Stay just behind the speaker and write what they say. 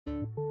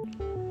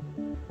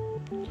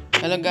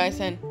Hello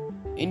guys, and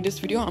in this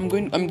video I'm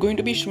going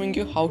to be showing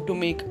you how to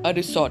make a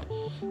resort,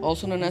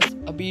 also known as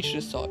a beach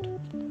resort.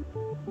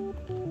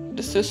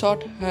 This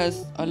resort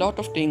has a lot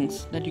of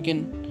things that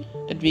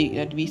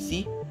we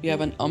see. We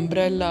have an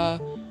umbrella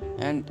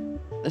and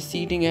a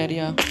seating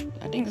area.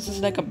 I think this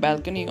is like a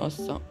balcony or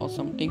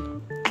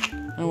something.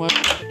 And what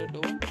the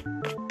door?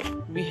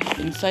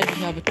 Inside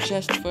we have a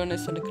chest,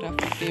 furnace, and a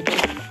crafting table,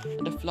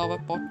 and a flower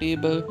pot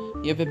table.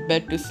 You have a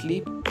bed to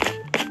sleep,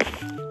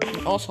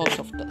 and all sorts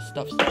of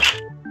stuff.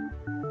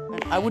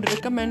 And I would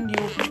recommend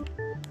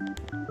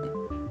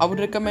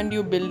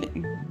you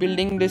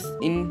building this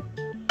in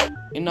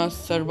a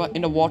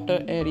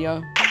water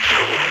area.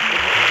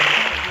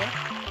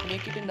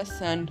 Make it in a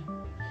sand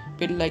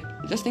pit, like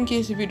just in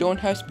case if you don't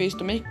have space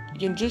to make, you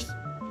can just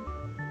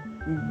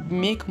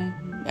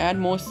add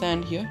more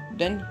sand here,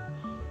 then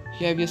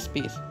you have your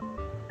space.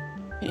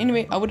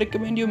 Anyway, I would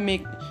recommend you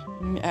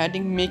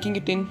making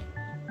it in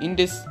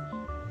this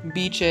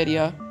beach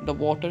area, the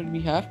water we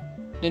have,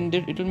 then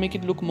it will make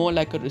it look more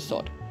like a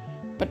resort.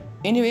 But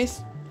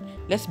anyways,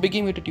 let's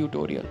begin with the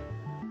tutorial.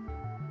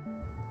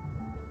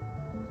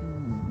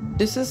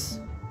 This is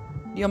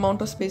the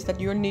amount of space that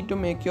you will need to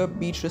make your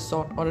beach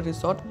resort or a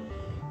resort.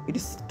 It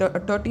is a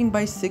 13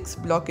 by 6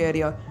 block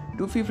area.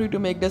 Do feel free to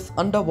make this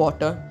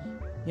underwater,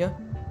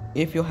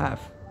 if you have.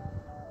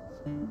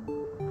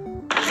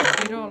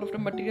 Here are all of the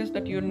materials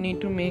that you'll need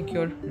to make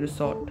your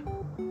resort.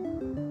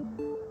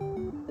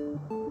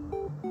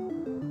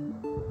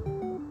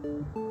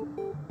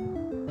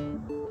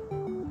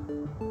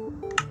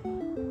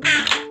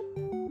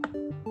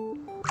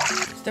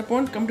 Step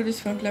 1, come to this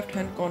front left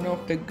hand corner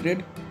of the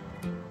grid.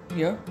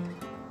 Here,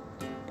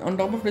 on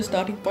top of the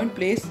starting point,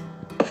 place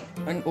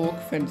an oak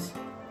fence,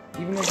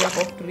 giving a gap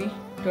of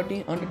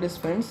 30 under this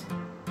fence,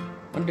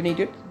 underneath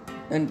it,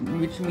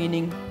 and which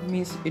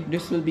means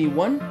this will be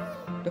 1,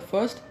 the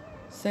first,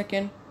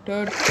 second,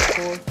 third,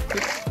 4, 5,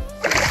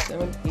 6,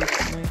 7, 8,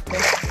 9,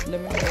 10,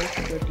 11, 12,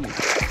 13.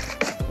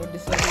 So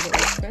this will be the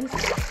oak fence,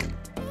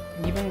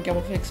 giving a gap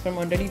of X from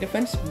underneath the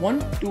fence, 1,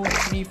 2,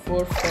 3,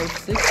 4, 5,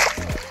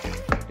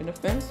 6 in a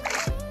fence.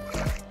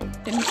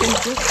 Then you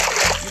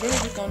don't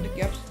have to count the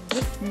gaps,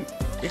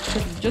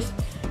 just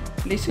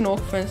place an oak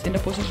fence in the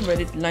position where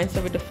it lines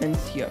up with the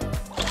fence here. And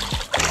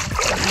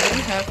then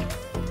you have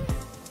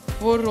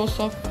 4 rows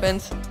of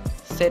fence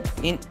set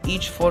in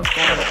each 4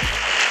 corners.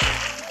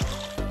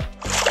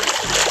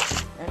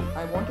 And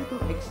I wanted to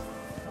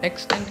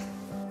extend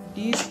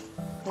these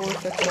 4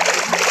 sets of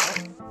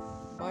fence up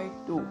by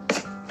 2.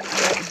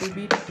 So it will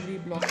be 3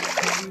 blocks,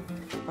 3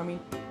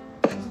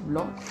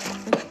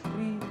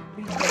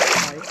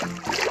 high.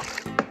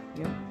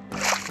 Yeah.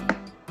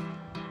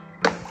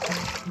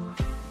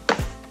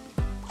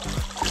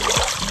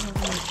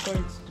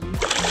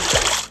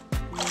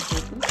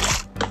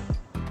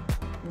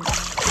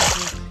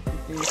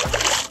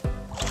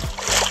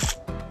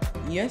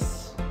 Yes,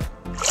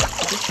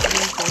 this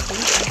is total.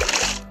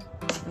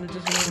 And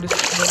just remove this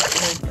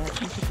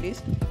into place.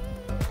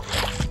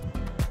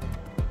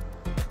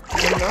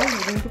 And now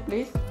we're going to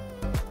place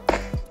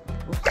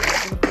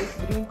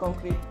green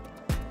concrete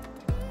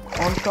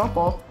on top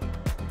of.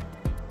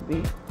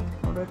 Wait,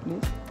 how do I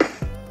place?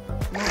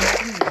 No,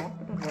 that is not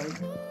to the right.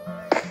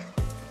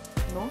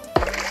 No.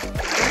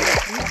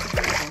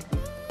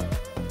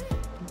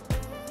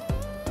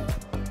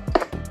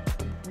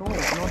 No,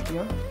 not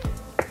here.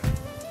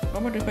 How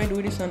about if I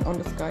do this on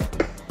the sky?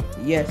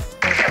 Yes.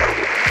 I'm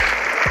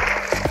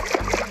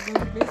going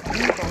to place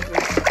green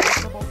concrete on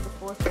top of the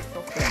first set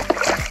of fence.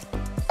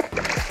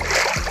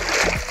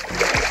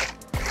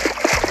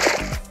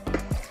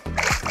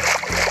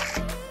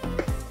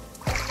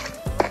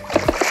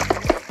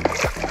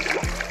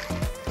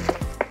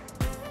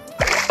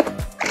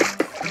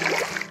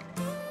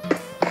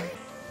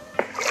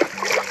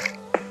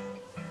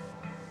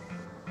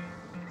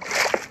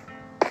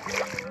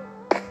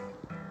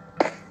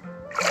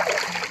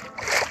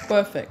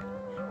 Perfect.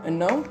 And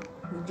now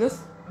you just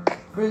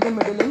fill the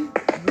middle in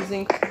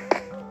using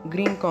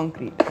green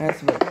concrete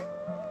as well.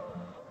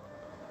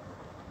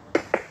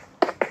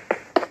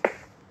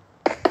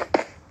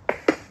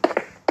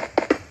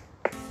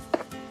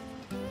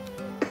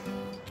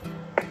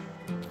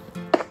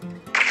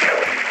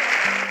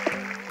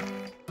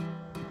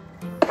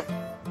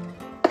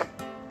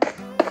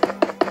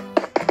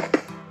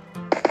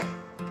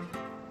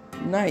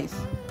 Nice.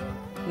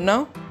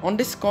 Now on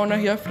this corner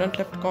here, front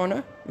left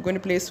corner, we're going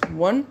to place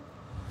 1,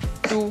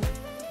 2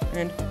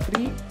 and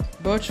 3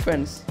 birch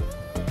fence.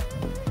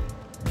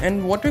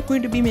 And what we're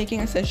going to be making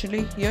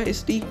essentially here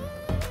is the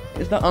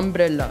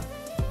umbrella.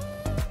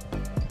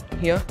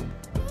 Here,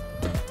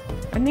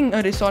 I think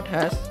a resort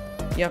has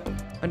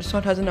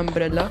an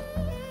umbrella.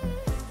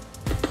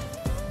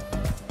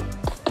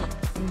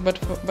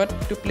 But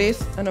to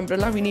place an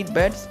umbrella we need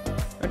beds,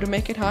 and to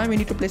make it high we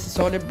need to place a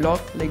solid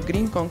block like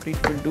green concrete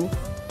will do.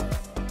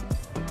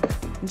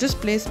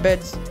 Just place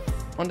beds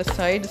on the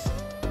sides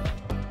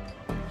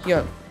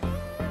here.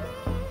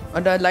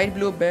 A light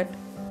blue bed,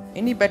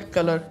 any bed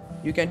color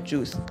you can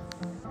choose.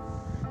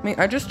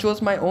 I just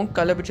chose my own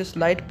color, which is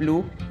light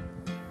blue,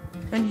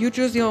 and you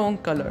choose your own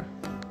color.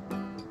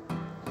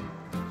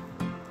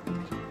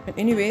 And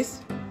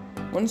anyways,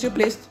 once you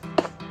place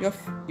your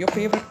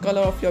favorite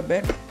color of your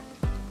bed,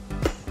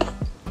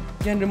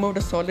 you can remove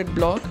the solid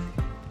block.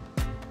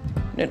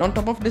 Then on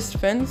top of this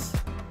fence,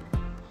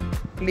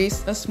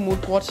 place a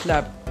smooth quartz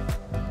slab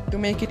to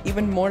make it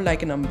even more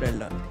like an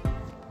umbrella.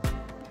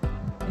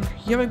 And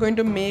here we're going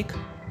to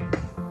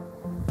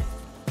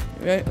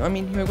we're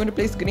going to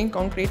place green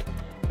concrete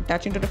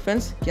attaching to the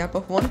fence, gap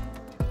of 1,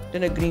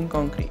 then a green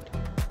concrete.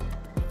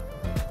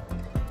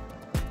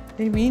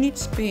 Then we need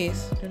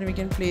space that we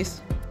can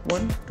place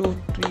 1, 2,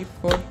 3,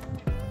 4,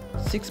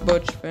 6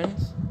 birch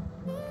fence.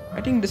 I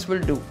think this will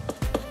do.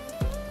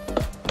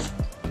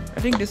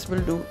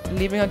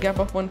 Leaving a gap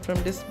of 1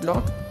 from this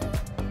block,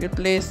 we'll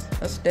place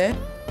a stair,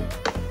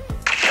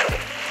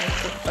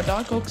 a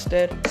dark oak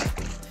stair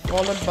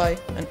followed by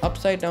an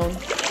upside down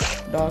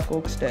dark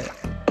oak stair,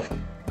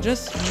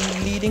 just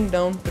leading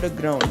down to the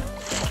ground.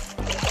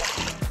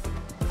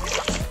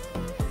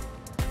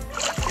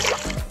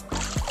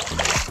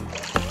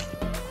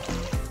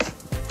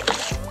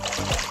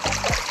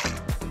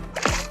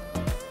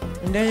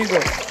 And there you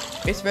go.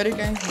 It's where you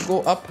can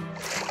go up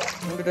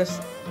to this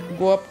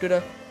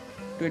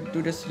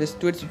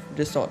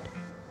resort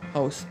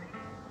house.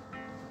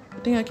 I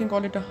think I can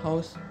call it a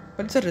house,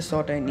 but it's a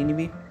resort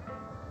anyway.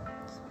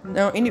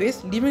 Now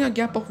anyways, leaving a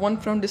gap of 1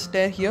 from this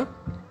stair here,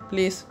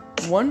 place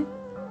 1,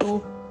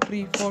 2,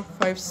 3, 4,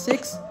 5,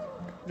 6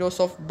 rows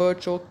of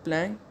birch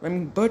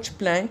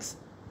planks.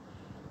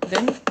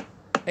 Then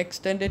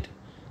extend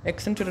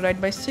to the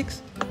right by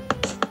 6.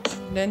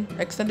 Then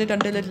extend it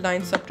until it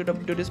lines up to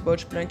this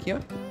birch plank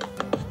here.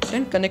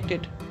 Then connect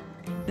it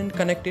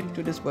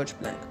to this birch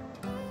plank.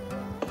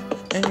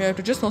 And we have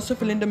to just also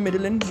fill in the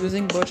middle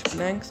using birch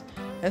planks,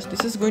 as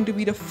this is going to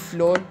be the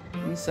floor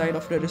inside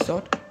of the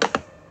resort.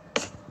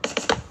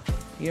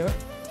 Here.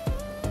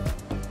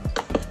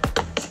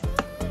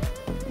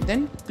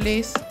 Then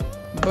place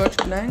birch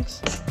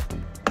planks,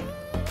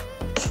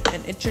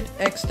 and it should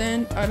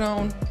extend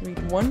around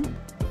 1,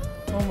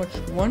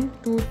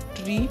 2,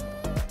 3.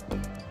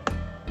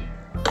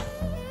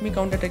 Let me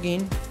count it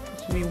again.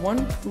 It should be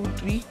 1, 2,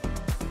 3,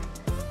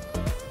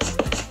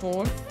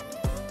 4.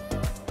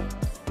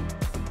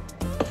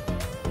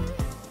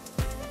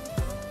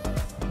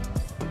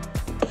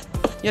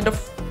 Yeah,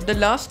 the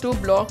last 2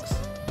 blocks,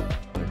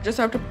 you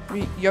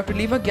have to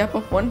leave a gap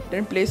of 1,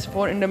 then place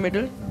 4 in the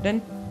middle,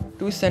 then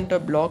 2 center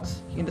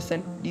blocks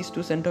these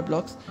 2 center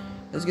blocks,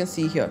 as you can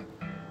see here.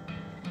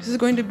 This is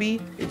going to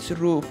be its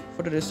roof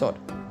for the resort.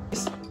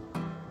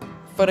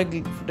 For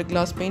the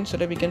glass pane, so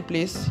that we can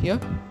place here.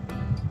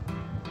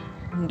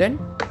 And then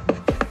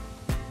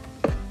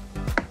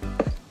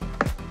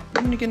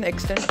you can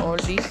extend all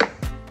these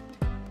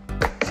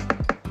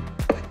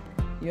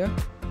here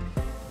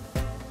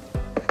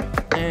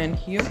and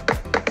here.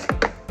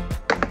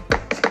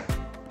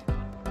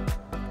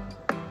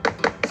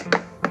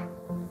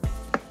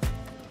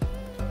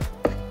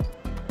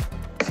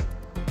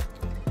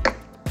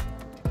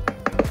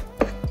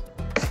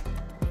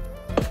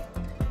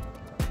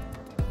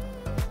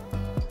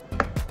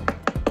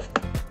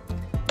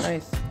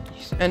 Nice.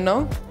 And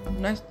now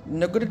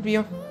good that we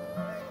have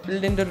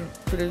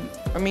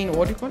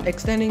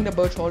extending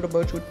all the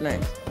birchwood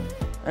planks.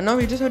 And now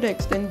we just have to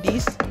extend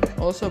these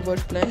also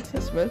birch planks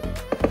as well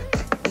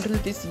until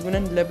it is even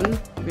and level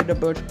with the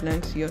birch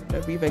planks here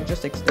that we've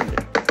just extended.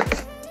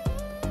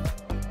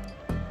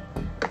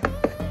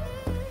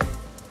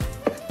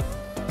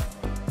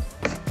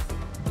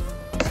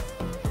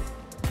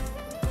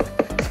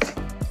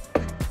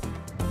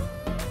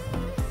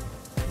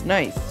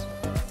 Nice.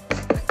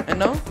 And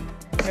now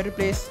we have to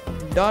place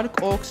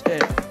dark oak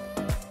stair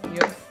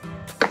here,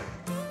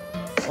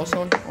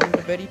 also on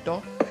the very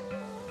top.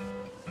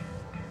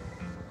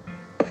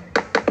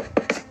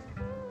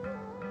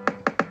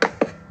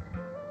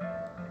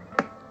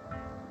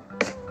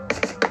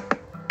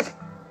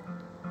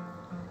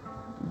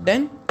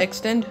 Then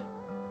extend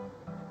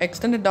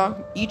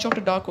each of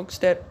the dark oak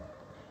stair,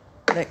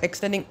 like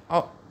extending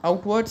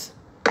outwards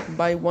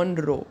by 1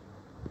 row.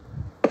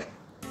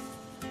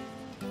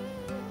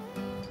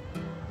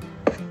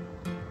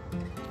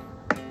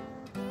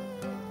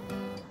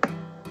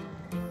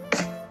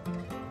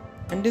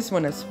 And this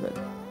one as well.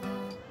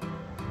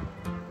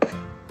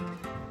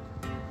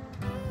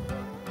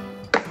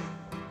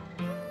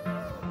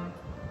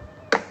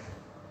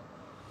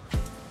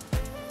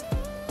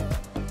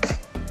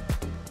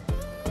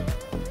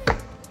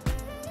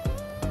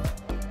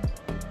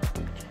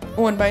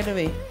 Oh, and by the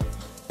way,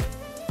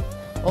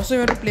 also you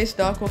have to place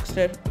dark oak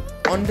stair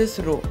on this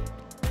row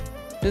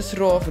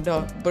of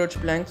the birch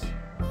planks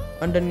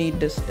underneath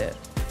this stair.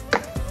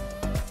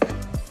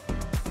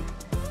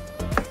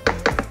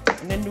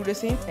 And then do the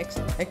same,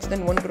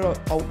 extend 1 row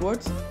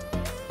outwards.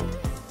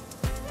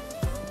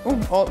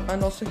 Oh,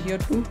 and also here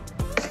too.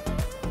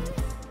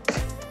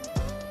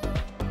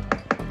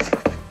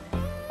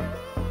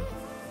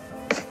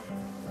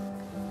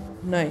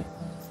 Nice.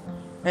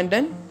 And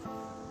then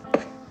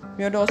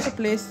We have to also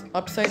place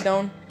upside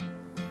down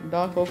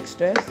dark oak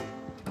stairs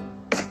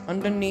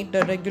underneath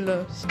the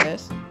regular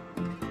stairs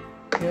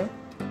here.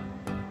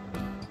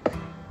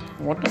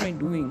 What am I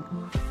doing?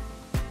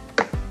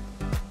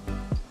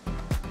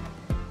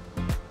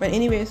 But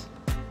anyways,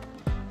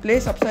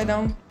 place upside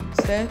down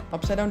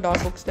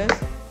dark oak stairs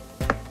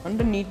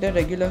underneath the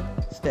regular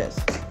stairs.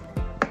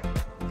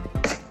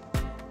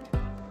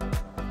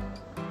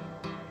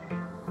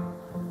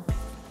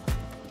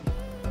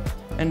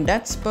 And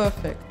that's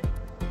perfect.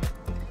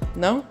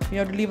 Now we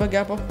have to leave a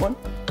gap of 1,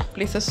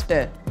 place a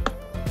stair.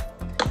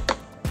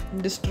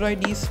 Destroy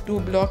these 2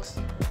 blocks,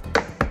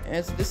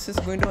 as this is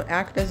going to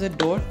act as a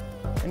door,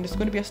 and it's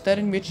going to be a stair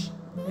in which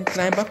you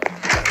climb up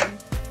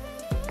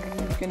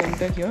and you can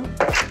enter here.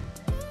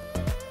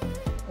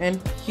 And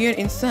here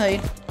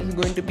inside is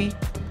going to be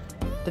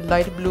the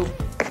light blue.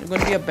 It's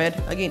going to be a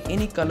bed, again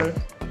any color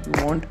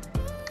you want.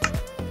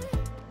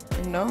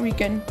 And now we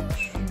can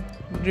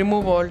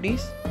remove all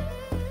these.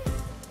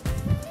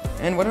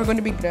 And what we're going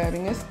to be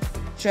grabbing is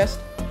chest,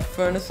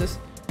 furnaces,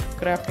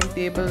 crafting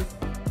table,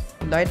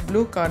 light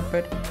blue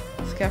carpet,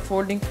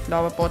 scaffolding,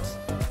 flower pots,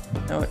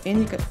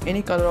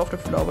 any color of the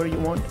flower you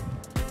want,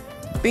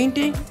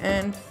 painting,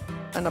 and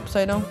an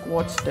upside down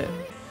quartz stair.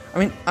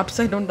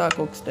 Upside down dark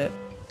oak stair.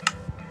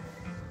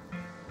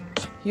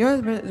 Here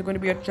is going to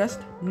be a chest.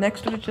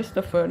 Next to the chest,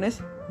 the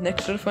furnace.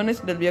 Next to the furnace,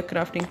 there will be a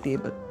crafting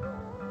table.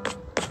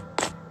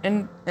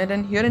 And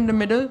then here in the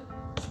middle,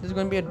 there's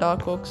going to be a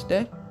dark oak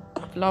stair,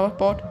 flower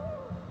pot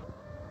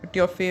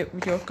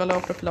with your color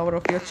of the flower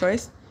of your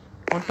choice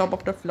on top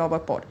of the flower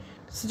pot.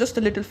 This is just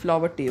a little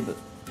flower table.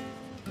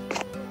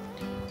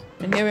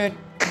 And here we have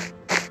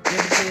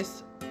to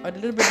place a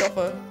little bit of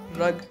a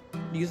rug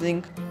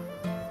using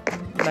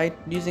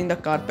the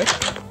carpet.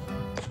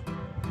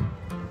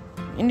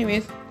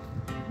 Anyways,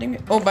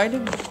 by the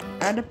way,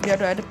 we have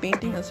to add a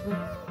painting as well.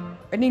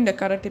 I think the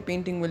karate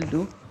painting will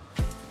do.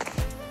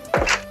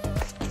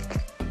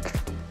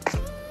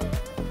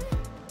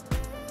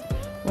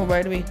 Oh,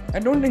 by the way, I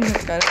don't think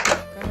that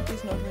karate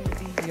is not going to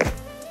be here.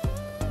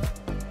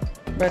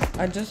 But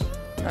I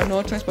have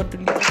no choice but to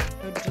leave it.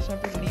 I just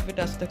have to leave it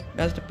as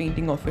the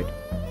painting of it.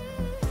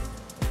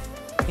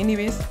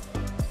 Anyways,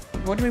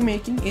 what we're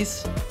making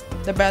is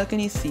the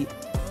balcony seat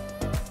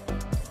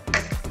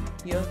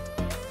here.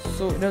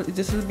 So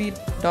this will be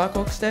dark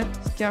oak stair,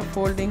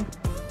 scaffolding,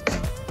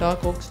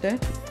 dark oak stair,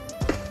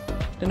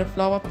 then a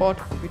flower pot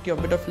with your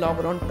bit of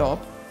flower on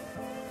top.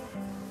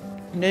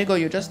 And there you go.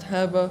 You just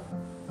have a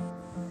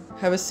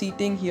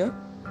seating here,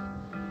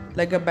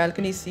 like a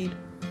balcony seat,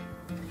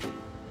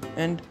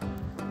 and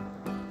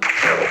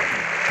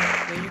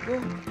there you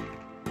go.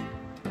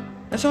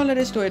 That's all there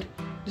is to it.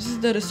 This is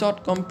the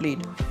resort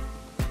complete.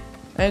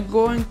 I'll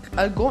go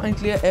and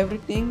clear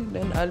everything,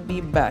 then I'll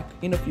be back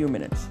in a few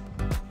minutes.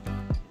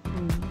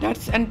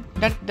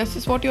 This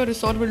is what your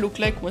resort will look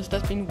like once it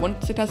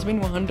has been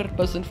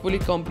 100% fully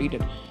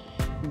completed.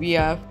 We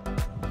have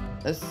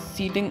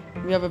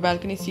a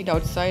balcony seat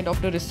outside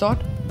of the resort,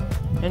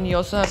 and you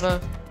also have a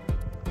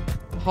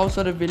house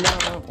or a villa,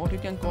 or what you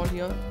can call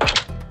here.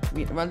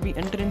 While we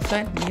enter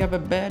inside, we have a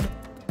bed,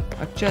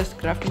 a chest,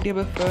 crafting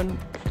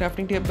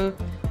table,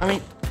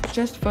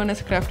 chest,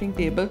 furnace, crafting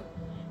table.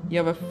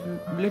 You have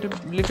a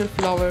little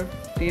flower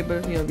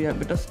table here. We have a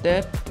bit of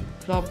stair,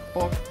 flower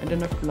pot, and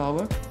then a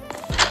flower.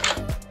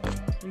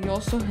 We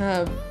also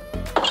have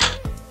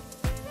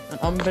an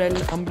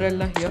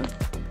umbrella here,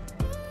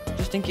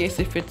 just in case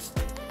if it's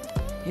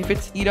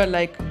either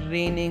like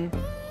raining,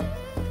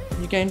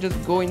 you can just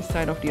go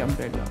inside of the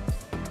umbrella.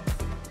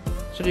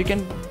 So you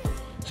can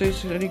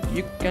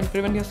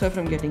prevent yourself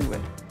from getting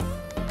wet.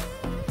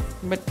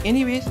 But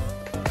anyways,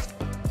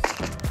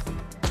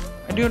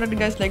 I do hope you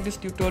guys like this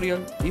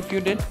tutorial. If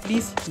you did,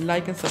 please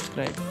like and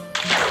subscribe.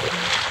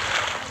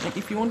 And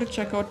if you want to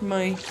check out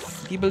my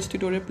Geebles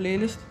tutorial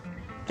playlist,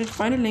 then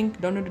find a link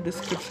down in the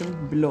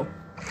description below.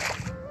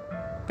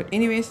 But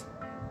anyways,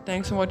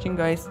 thanks for watching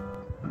guys.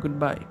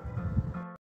 Goodbye.